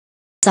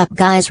Sup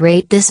guys,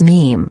 rate this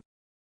meme.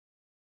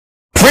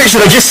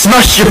 Richard, I just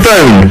smashed your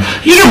phone.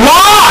 You did what?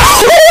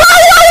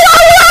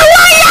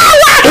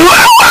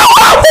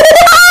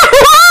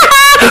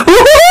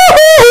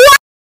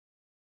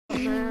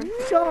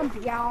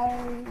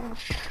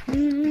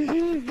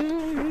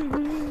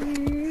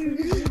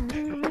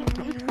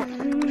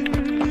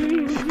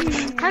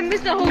 I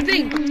missed the whole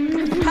thing.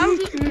 How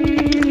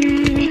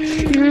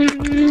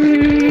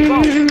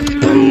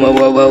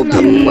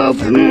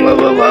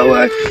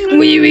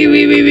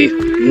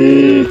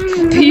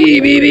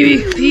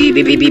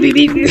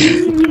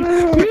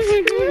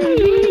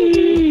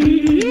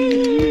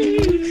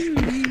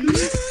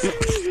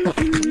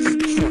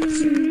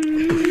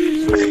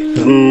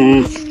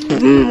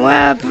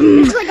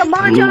It's like a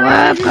montage.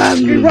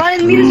 You're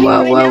running music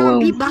right now,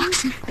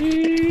 beatboxing.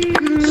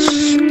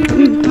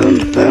 Dun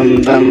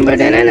dun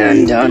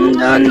dun dun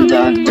da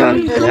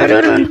da da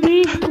dun.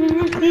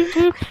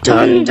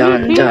 Dun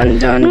dun dun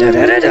dun da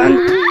da da dun.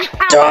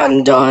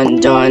 Dun dun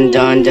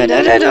dun dun da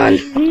da da dun.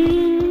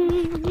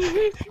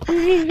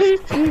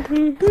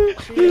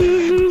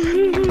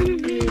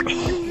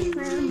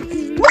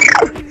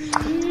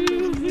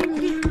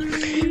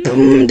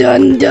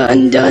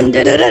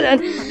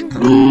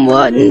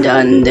 Dun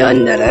dun dun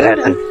da da da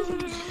dun.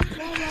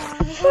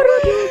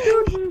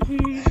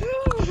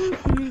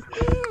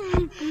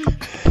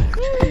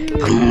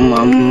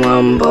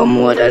 Bum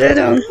da da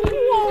dun.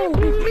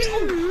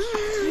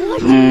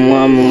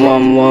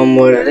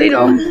 What are they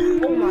doing?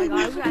 Oh my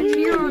god, I got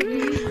cheer on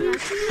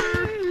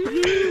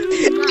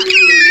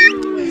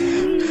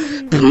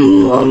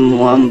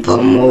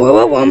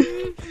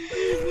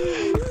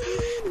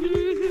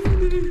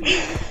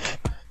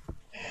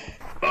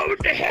What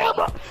the hell?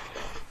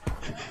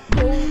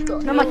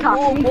 No, my cock.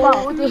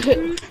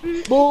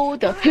 What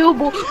the hell,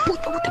 boy?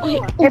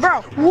 Hey,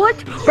 bro. What?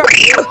 Bro,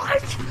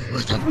 what?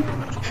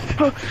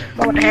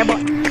 What the hell, bro?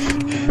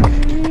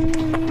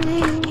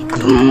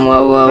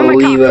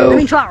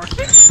 Green flowers.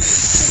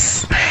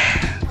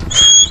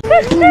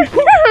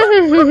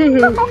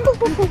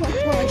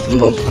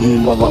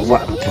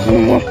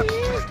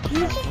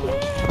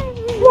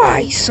 Why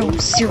so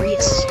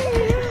serious?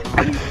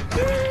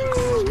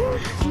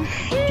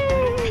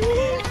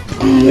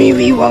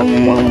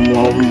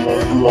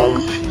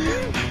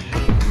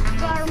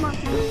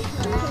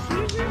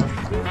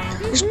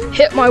 Just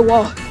hit my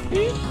wall.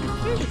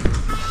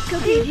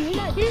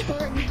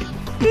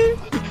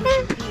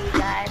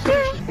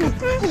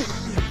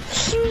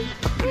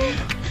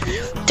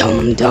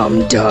 Dum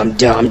dum dum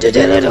dum da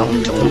da da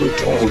dum dum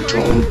dum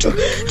dum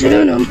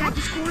dum dum.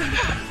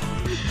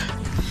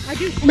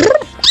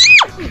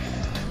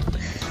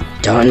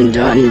 Dun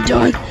dun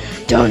dun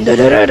dun da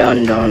da da dun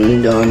dun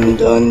dun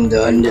dun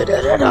dun da da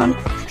da dun.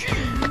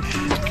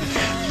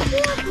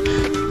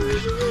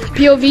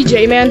 POV J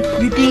man.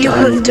 You think you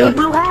could escape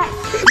blue hat?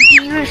 You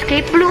think you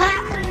escape blue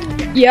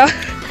hat? Yeah.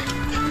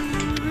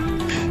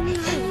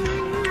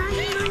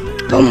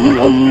 Bum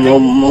bum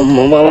bum bum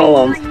bum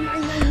bum.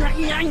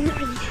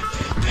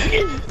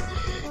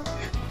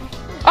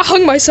 I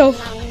hung myself.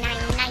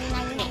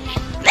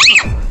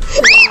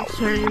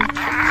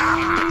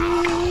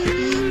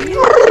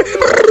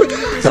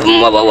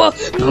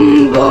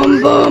 Bum bum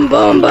bum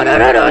bum ba da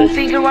da dun.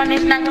 Finger one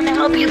is not gonna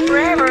help you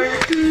forever.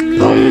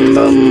 Bum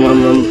bum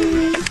bum bum.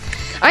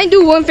 I ain't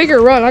do one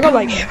finger run. I go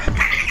like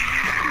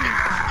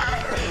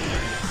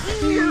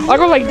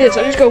this.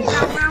 I just go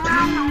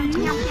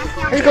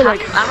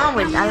like.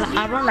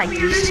 I run like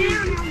this.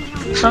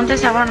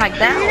 Sometimes I run like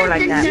that or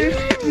like that.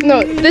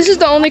 No, this is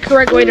the only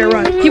correct way to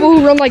run. People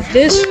who run like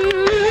this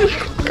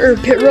or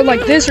run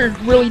like this are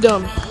really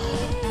dumb.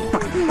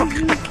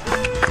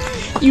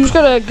 You just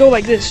gotta go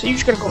like this. You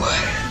just gotta go.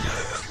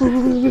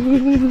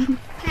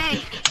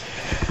 Hey.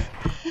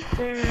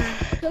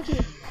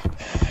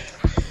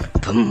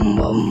 Bum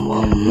bum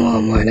bum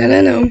bum da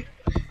da da.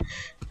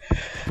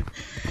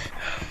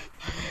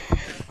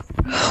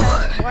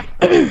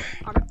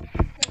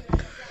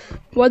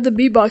 Why'd the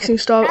beatboxing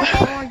stop?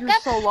 Oh, you're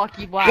so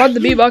lucky, wow. Why'd the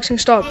beatboxing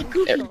stop? Hey,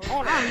 Cookie,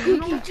 hold on,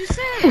 Cookie, just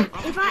say,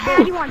 if I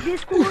add you on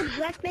Discord,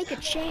 let's make a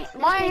chant.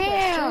 My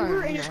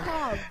hair! And it's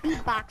called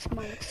Beatbox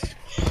Monks.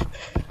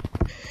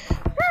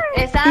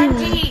 It's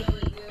Angie.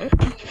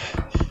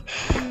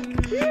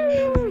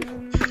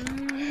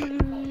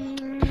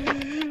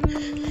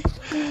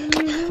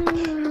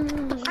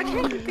 I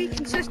can't be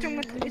consistent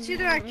with it. It's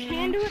either I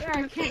can do it or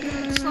I can't do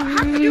it. So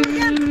how to do it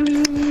again?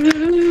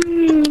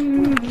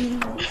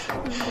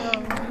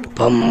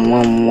 Bum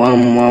bum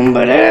bum bum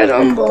ba da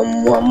dum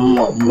bum bum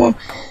bum bum.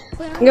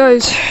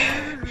 Guys,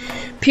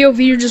 POV,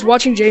 you're just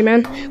watching J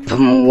man.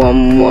 Bum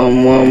bum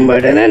bum bum ba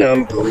da da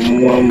dum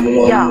bum bum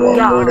bum bum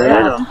ba da da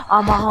dum.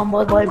 I'm a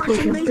humble boy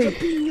pushing feet.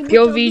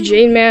 POV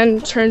J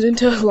man turns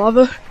into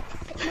lava.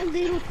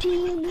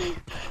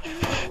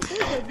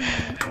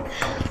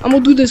 I'm gonna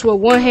do this with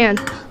one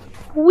hand.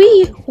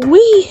 Wee.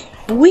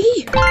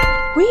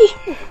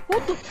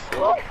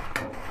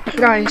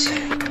 Guys,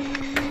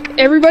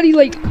 everybody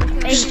like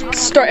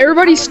start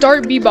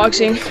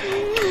beatboxing.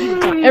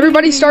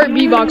 Everybody start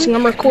beatboxing.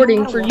 I'm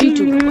recording for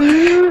YouTube.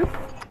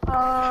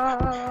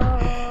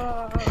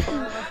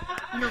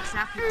 No,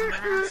 exactly what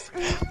I'm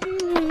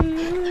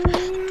asking.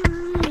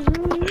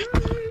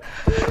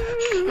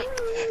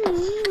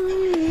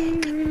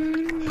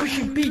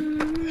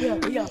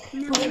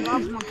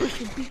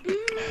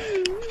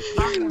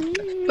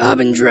 I've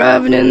been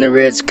driving in the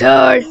Ritz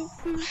car.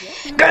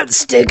 Got the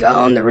stick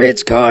on the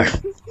Ritz car.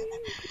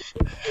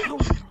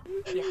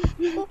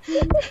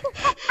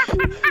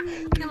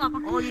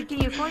 Oh, you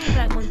think you're funny,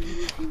 that monkey?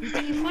 You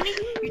think you're funny?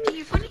 You think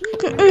you're funny?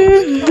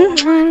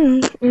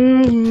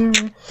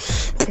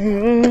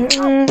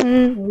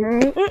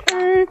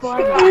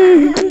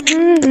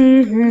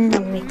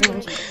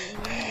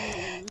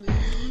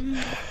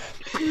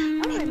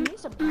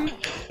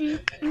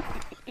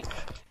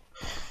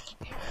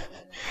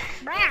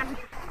 Brad.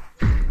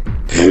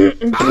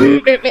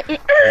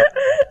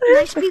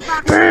 Nice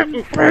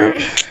beatboxing.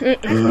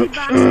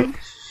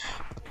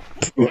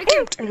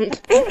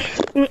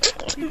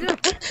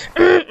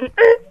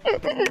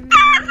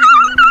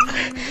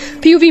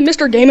 POV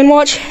Mr. Game &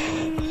 Watch.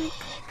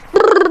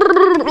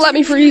 Let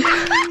me free.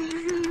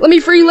 Let me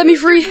free, let me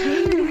free.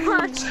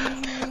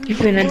 You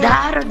finna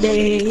die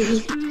today.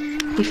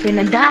 You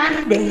finna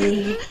die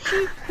today.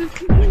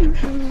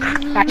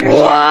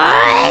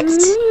 What?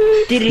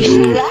 Did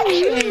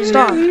he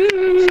Stop.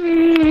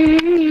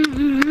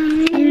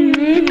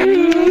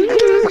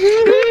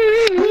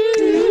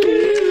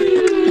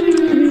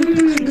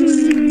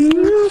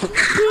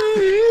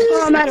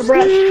 Oh, I'm out of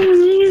breath.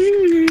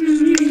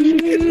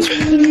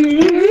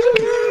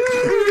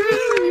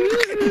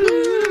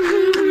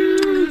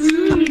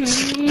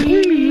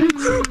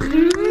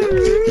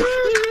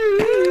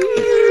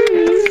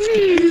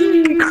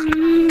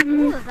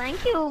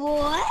 Thank you,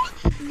 boy.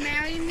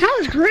 That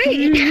was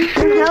great.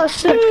 That was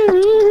sick.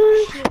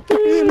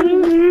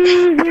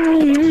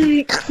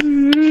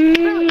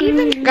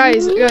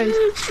 Guys.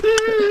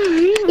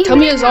 Tell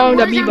me a song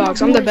to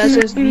beatbox. I'm the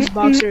bestest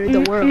beatboxer in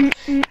the world.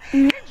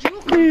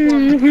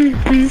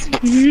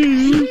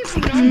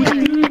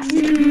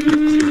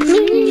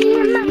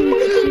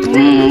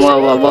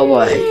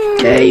 What?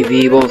 Hey,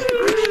 people.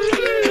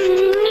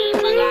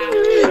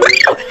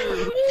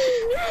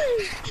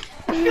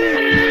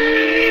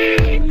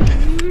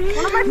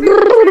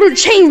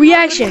 Chain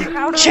reaction.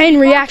 Chain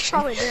reaction.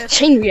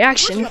 Chain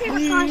reaction.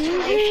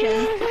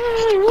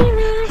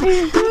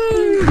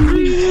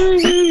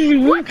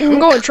 I'm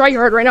going try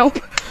hard right now.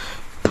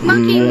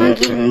 Monkey. I'm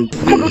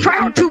gonna try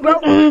hard too, bro.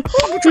 I'm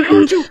gonna try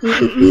hard too.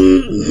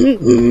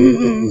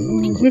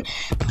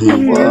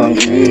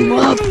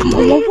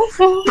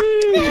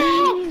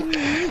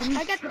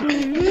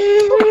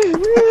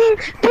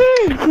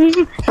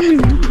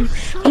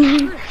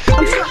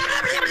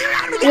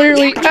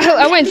 Literally,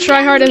 I went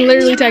try hard and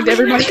literally tagged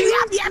everybody.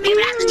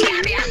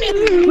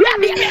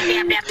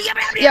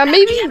 Yeah,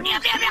 maybe.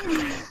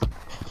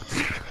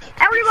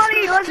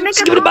 Everybody, let's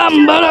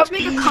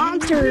make a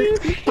concert.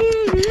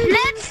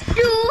 Let's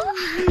do.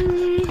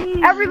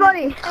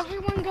 Everybody.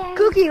 Everyone go.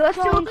 Cookie, let's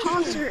do a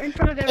concert in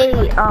front of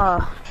everybody.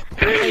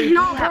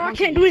 No, bro, I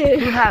can't do it.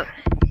 You know how to...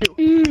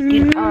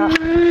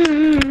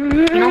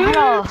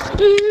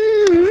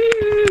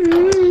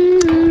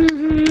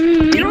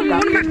 You know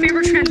one of my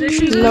favorite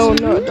transitions is? No,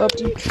 not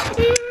adopted.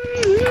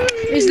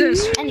 Is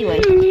this? Anyway,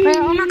 Hey,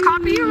 I'm gonna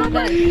copy you. my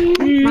guy. You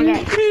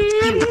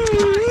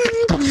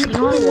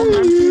know how to walk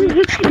around?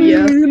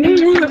 Yeah.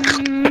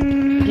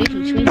 You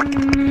can swing.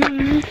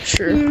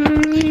 Sure.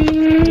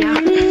 Yeah.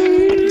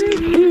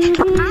 I'm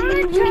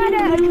gonna try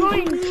to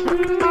join.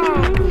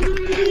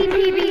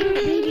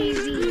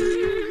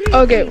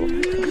 Okay.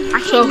 I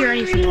can't hear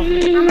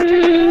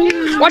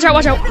anything. Watch out.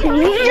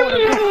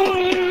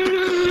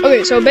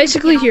 Okay, so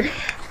basically here.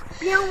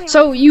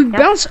 So you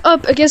bounce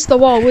up against the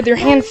wall with your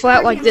hand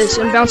flat like this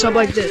and bounce up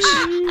like this.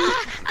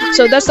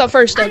 So that's the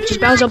first step. Just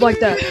bounce up like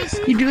that.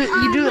 You do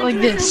it like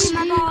this.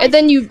 And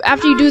then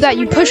after you do that,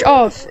 you push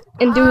off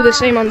and do the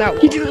same on that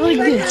wall. You do it like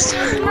this.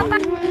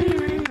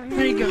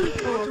 There you go.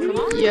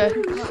 Yeah.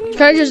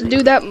 Kind of just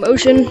do that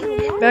motion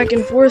back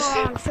and forth.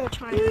 I'm so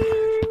tired.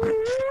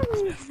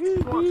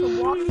 Want to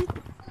walk?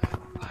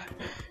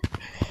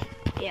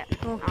 Yeah.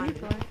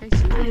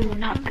 I'm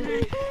not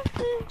good.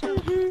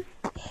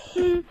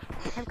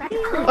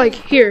 Like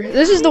here,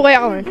 this is the way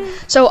I learn.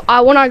 So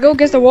when I go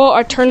against the wall,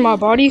 I turn my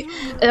body,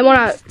 and then when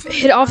I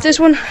hit off this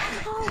one,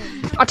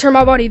 I turn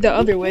my body the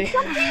other way.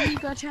 I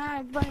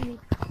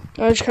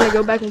just kind of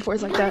go back and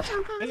forth like that.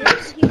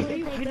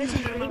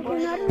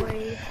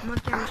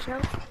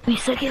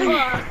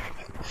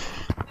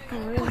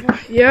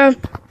 Yeah.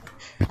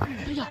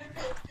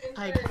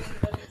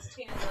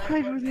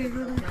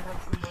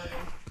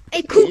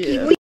 Hey, Cookie,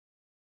 Yeah.